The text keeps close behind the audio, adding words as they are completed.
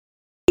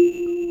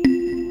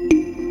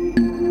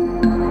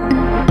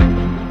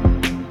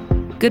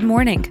Good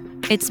morning.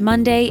 It's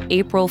Monday,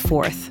 April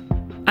 4th.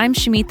 I'm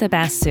Shemitha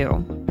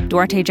Basu.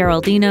 Duarte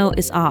Geraldino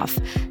is off.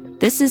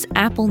 This is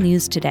Apple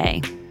News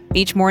Today.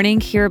 Each morning,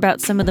 hear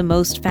about some of the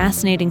most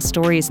fascinating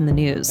stories in the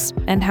news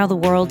and how the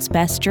world's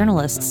best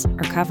journalists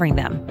are covering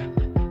them.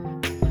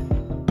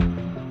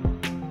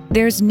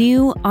 There's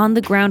new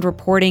on-the-ground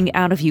reporting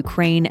out of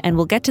Ukraine, and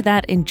we'll get to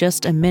that in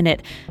just a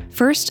minute.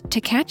 First,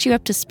 to catch you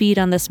up to speed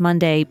on this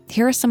Monday,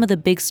 here are some of the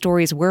big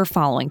stories we're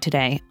following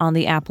today on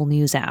the Apple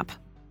News app.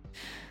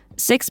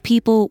 6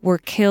 people were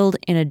killed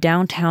in a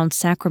downtown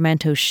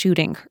Sacramento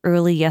shooting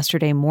early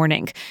yesterday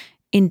morning.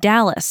 In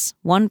Dallas,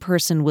 1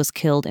 person was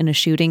killed in a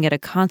shooting at a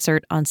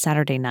concert on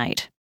Saturday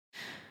night.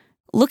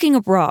 Looking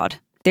abroad,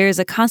 there is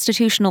a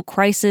constitutional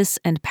crisis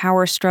and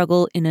power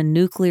struggle in a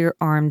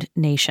nuclear-armed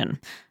nation.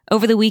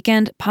 Over the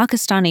weekend,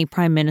 Pakistani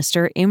Prime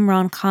Minister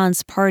Imran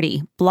Khan's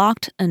party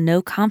blocked a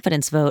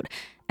no-confidence vote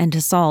and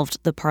dissolved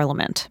the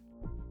parliament.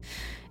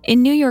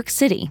 In New York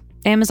City,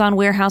 Amazon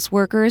warehouse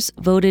workers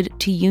voted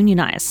to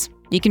unionize.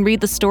 You can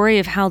read the story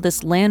of how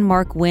this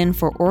landmark win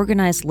for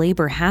organized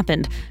labor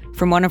happened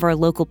from one of our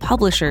local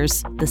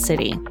publishers, The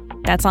City.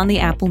 That's on the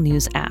Apple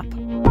News app.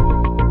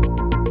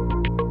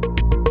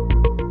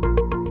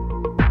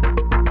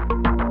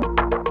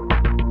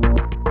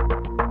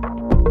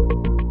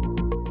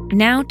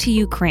 Now to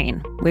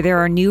Ukraine, where there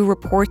are new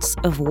reports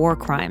of war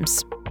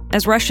crimes.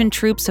 As Russian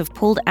troops have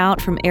pulled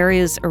out from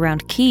areas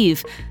around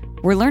Kyiv,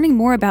 we're learning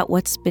more about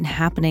what's been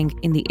happening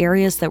in the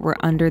areas that were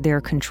under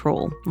their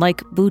control, like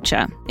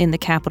Bucha in the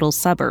capital's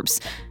suburbs.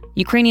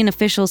 Ukrainian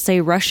officials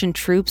say Russian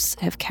troops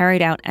have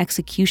carried out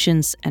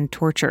executions and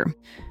torture.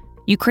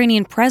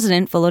 Ukrainian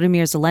President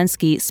Volodymyr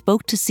Zelensky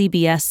spoke to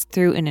CBS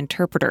through an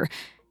interpreter.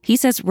 He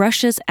says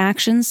Russia's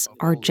actions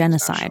are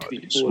genocide.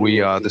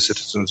 We are the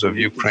citizens of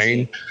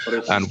Ukraine,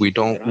 and we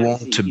don't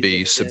want to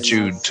be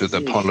subdued to the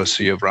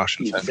policy of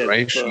Russian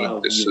Federation.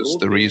 This is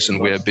the reason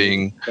we're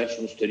being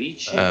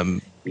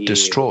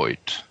destroyed.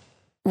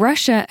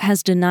 Russia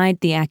has denied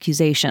the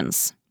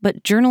accusations,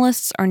 but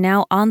journalists are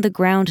now on the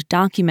ground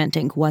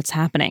documenting what's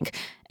happening,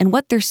 and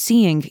what they're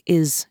seeing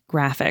is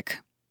graphic.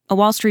 A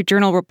Wall Street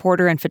Journal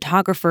reporter and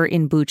photographer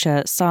in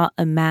Bucha saw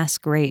a mass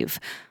grave.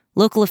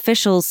 Local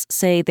officials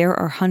say there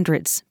are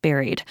hundreds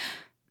buried.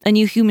 A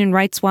new Human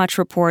Rights Watch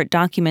report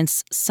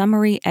documents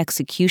summary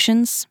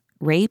executions,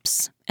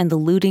 rapes, and the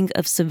looting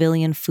of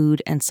civilian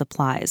food and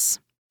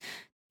supplies.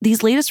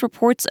 These latest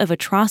reports of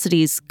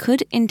atrocities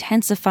could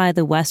intensify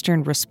the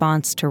Western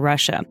response to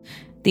Russia.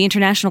 The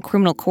International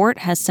Criminal Court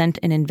has sent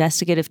an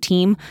investigative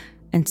team,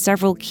 and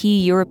several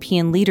key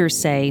European leaders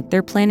say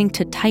they're planning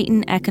to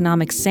tighten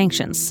economic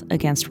sanctions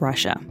against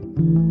Russia.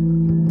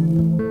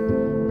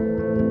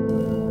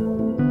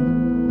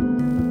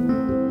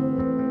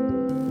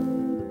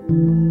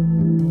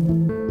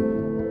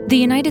 The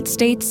United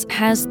States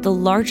has the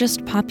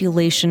largest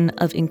population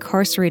of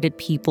incarcerated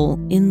people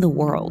in the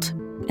world,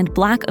 and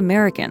Black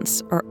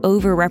Americans are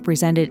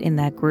overrepresented in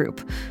that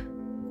group.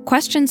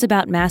 Questions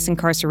about mass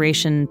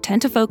incarceration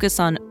tend to focus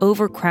on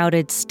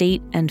overcrowded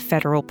state and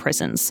federal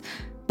prisons.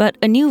 But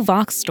a new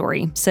Vox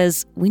story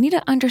says we need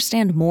to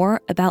understand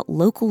more about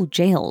local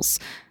jails.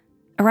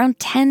 Around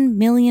 10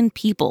 million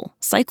people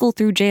cycle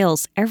through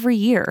jails every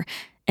year,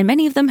 and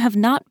many of them have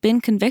not been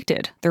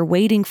convicted. They're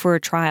waiting for a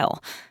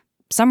trial.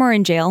 Some are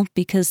in jail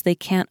because they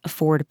can't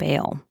afford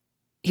bail.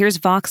 Here's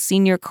Vox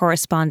senior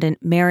correspondent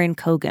Marin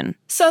Kogan.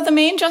 So the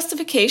main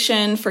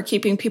justification for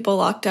keeping people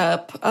locked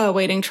up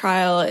awaiting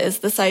trial is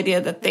this idea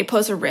that they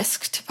pose a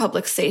risk to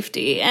public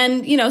safety.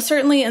 And,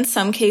 certainly in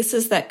some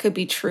cases that could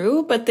be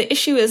true, but the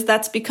issue is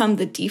that's become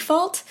the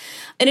default,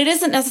 and it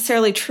isn't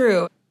necessarily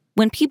true.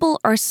 When people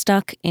are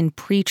stuck in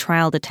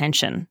pre-trial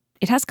detention,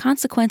 it has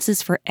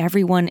consequences for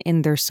everyone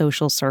in their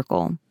social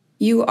circle.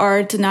 You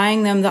are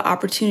denying them the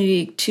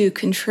opportunity to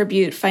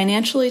contribute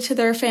financially to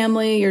their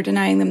family. You're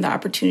denying them the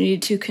opportunity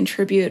to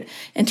contribute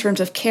in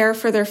terms of care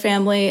for their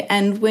family.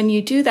 And when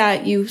you do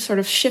that, you sort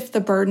of shift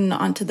the burden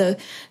onto the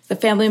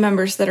family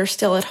members that are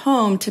still at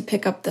home to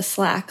pick up the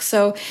slack.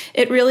 So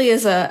it really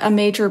is a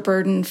major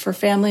burden for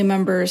family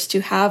members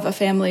to have a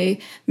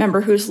family member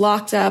who's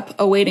locked up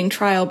awaiting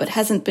trial but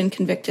hasn't been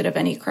convicted of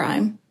any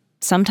crime.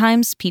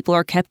 Sometimes people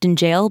are kept in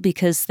jail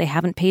because they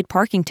haven't paid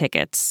parking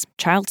tickets,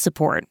 child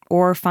support,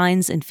 or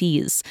fines and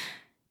fees.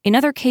 In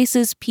other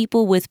cases,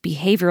 people with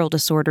behavioral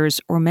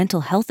disorders or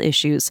mental health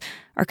issues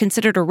are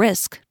considered a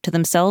risk to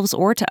themselves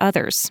or to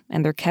others,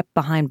 and they're kept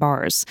behind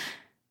bars.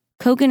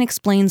 Kogan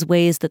explains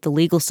ways that the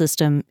legal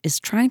system is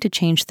trying to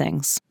change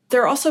things.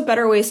 There are also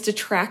better ways to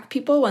track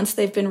people once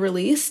they've been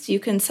released. You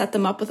can set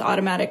them up with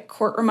automatic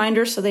court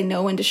reminders so they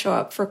know when to show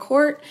up for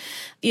court.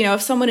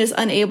 If someone is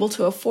unable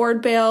to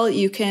afford bail,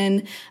 you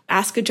can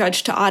ask a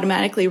judge to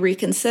automatically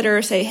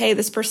reconsider, say, hey,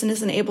 this person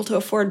isn't able to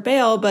afford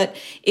bail, but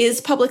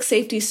is public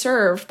safety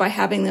served by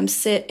having them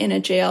sit in a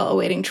jail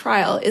awaiting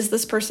trial? Is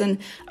this person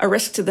a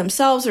risk to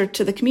themselves or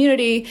to the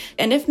community?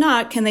 And if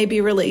not, can they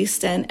be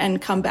released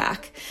and come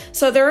back?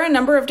 So there are a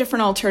number of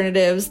different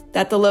alternatives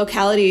that the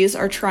localities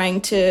are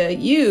trying to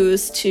use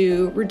use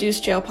to reduce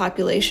jail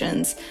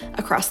populations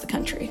across the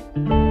country.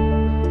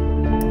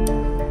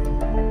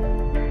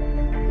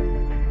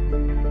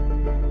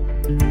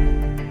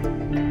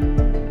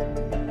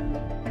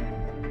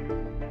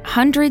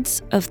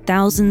 Hundreds of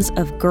thousands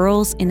of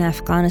girls in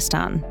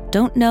Afghanistan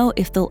don't know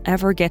if they'll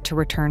ever get to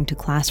return to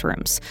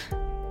classrooms.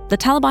 The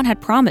Taliban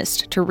had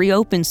promised to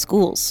reopen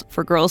schools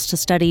for girls to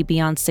study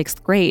beyond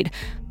 6th grade,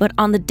 but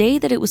on the day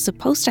that it was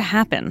supposed to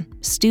happen,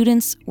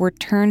 students were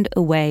turned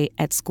away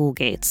at school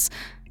gates.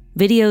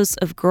 Videos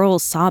of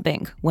girls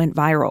sobbing went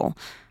viral.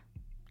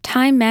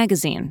 Time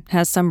magazine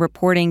has some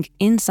reporting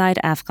inside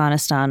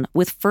Afghanistan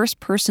with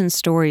first-person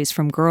stories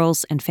from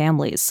girls and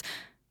families.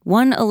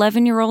 One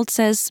 11-year-old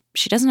says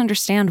she doesn't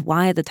understand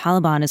why the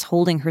Taliban is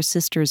holding her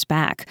sisters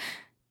back.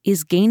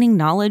 Is gaining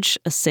knowledge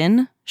a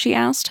sin? She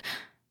asked.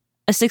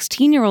 A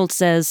 16-year-old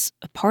says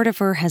a part of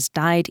her has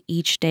died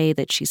each day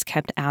that she's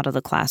kept out of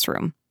the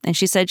classroom. And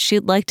she said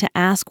she'd like to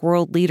ask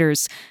world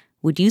leaders,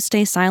 would you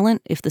stay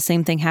silent if the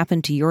same thing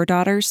happened to your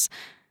daughters?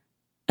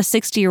 A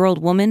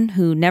 60-year-old woman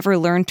who never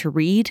learned to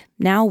read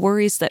now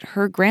worries that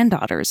her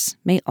granddaughters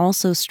may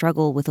also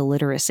struggle with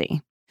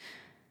illiteracy.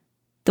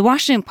 The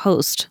Washington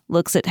Post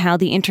looks at how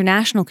the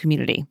international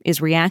community is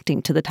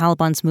reacting to the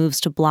Taliban's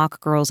moves to block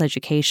girls'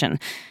 education.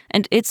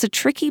 And it's a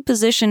tricky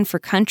position for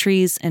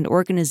countries and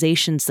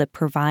organizations that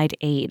provide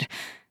aid.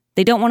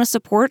 They don't want to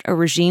support a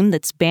regime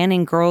that's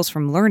banning girls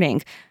from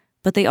learning,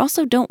 but they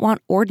also don't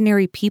want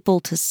ordinary people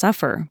to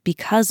suffer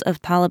because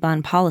of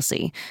Taliban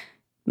policy.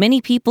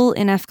 Many people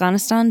in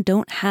Afghanistan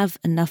don't have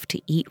enough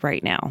to eat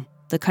right now.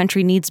 The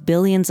country needs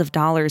billions of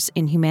dollars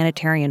in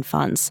humanitarian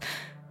funds.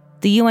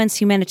 The UN's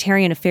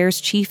humanitarian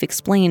affairs chief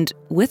explained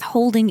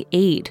withholding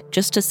aid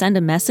just to send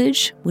a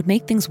message would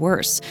make things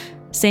worse,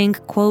 saying,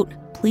 quote,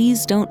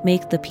 "Please don't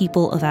make the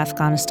people of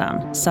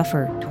Afghanistan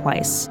suffer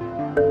twice."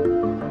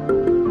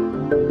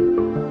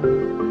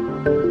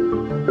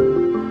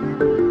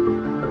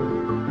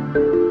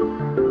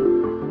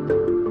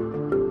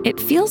 It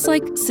feels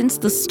like since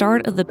the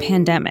start of the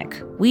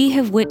pandemic, we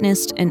have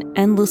witnessed an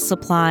endless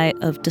supply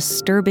of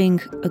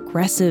disturbing,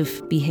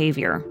 aggressive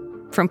behavior.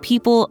 From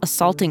people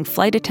assaulting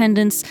flight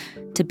attendants,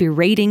 to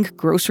berating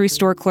grocery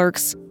store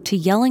clerks, to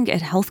yelling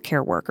at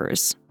healthcare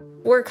workers.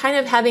 We're kind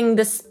of having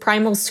this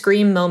primal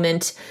scream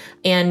moment,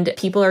 and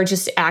people are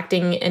just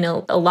acting in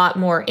a lot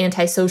more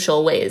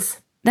antisocial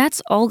ways.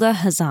 That's Olga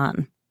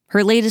Hazan.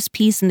 Her latest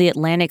piece in The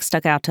Atlantic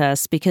stuck out to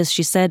us because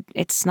she said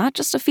it's not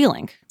just a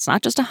feeling, it's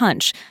not just a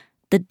hunch.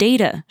 The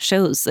data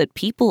shows that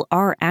people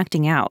are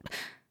acting out.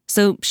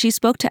 So she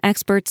spoke to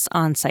experts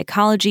on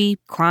psychology,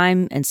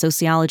 crime, and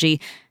sociology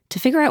to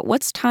figure out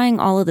what's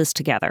tying all of this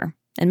together.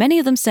 And many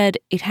of them said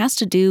it has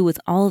to do with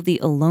all of the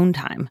alone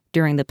time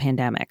during the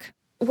pandemic.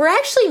 We're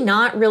actually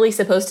not really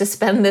supposed to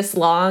spend this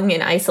long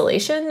in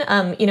isolation.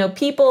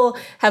 People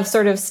have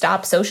sort of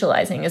stopped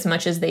socializing as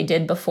much as they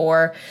did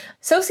before.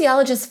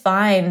 Sociologists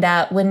find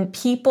that when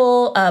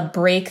people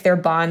break their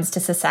bonds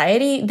to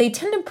society, they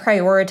tend to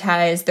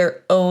prioritize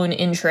their own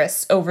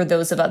interests over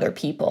those of other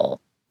people.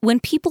 When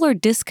people are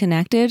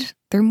disconnected,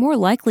 they're more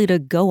likely to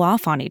go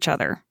off on each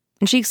other.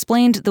 And she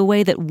explained the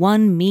way that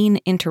one mean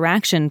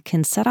interaction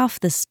can set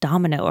off this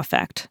domino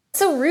effect.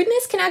 So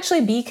rudeness can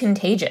actually be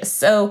contagious.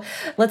 So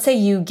let's say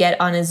you get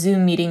on a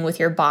Zoom meeting with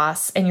your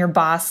boss and your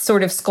boss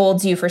sort of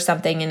scolds you for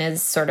something and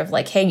is sort of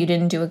like, hey, you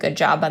didn't do a good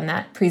job on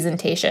that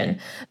presentation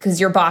because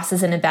your boss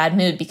is in a bad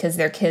mood because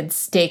their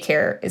kid's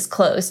daycare is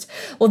closed.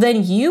 Well,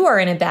 then you are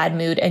in a bad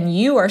mood and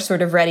you are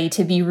sort of ready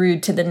to be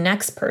rude to the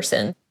next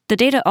person. The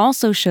data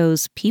also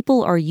shows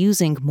people are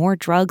using more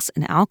drugs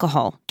and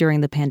alcohol during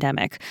the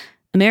pandemic.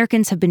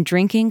 Americans have been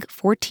drinking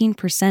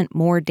 14%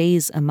 more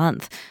days a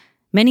month.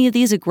 Many of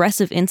these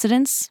aggressive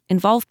incidents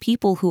involve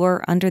people who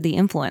are under the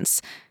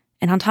influence.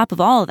 And on top of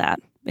all of that,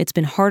 it's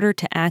been harder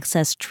to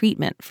access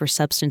treatment for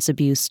substance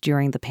abuse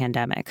during the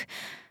pandemic.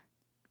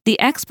 The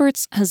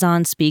experts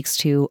Hazan speaks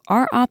to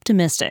are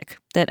optimistic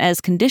that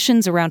as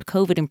conditions around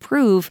COVID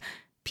improve,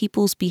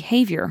 people's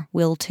behavior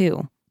will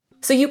too.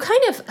 So you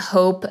kind of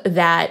hope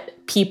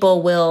that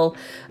people will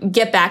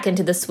get back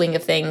into the swing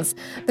of things.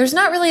 There's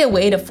not really a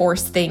way to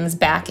force things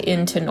back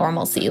into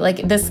normalcy.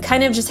 Like, this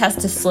kind of just has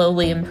to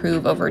slowly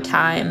improve over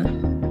time.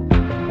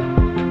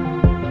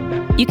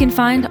 You can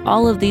find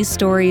all of these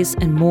stories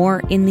and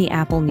more in the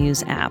Apple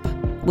News app.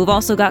 We've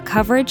also got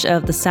coverage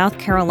of the South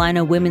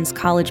Carolina Women's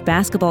College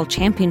Basketball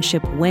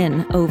Championship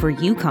win over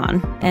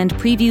UConn and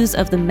previews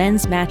of the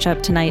men's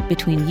matchup tonight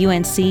between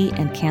UNC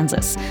and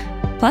Kansas.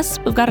 Plus,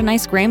 we've got a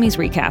nice Grammys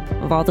recap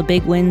of all the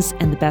big wins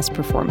and the best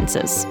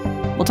performances.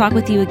 We'll talk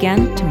with you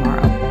again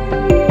tomorrow.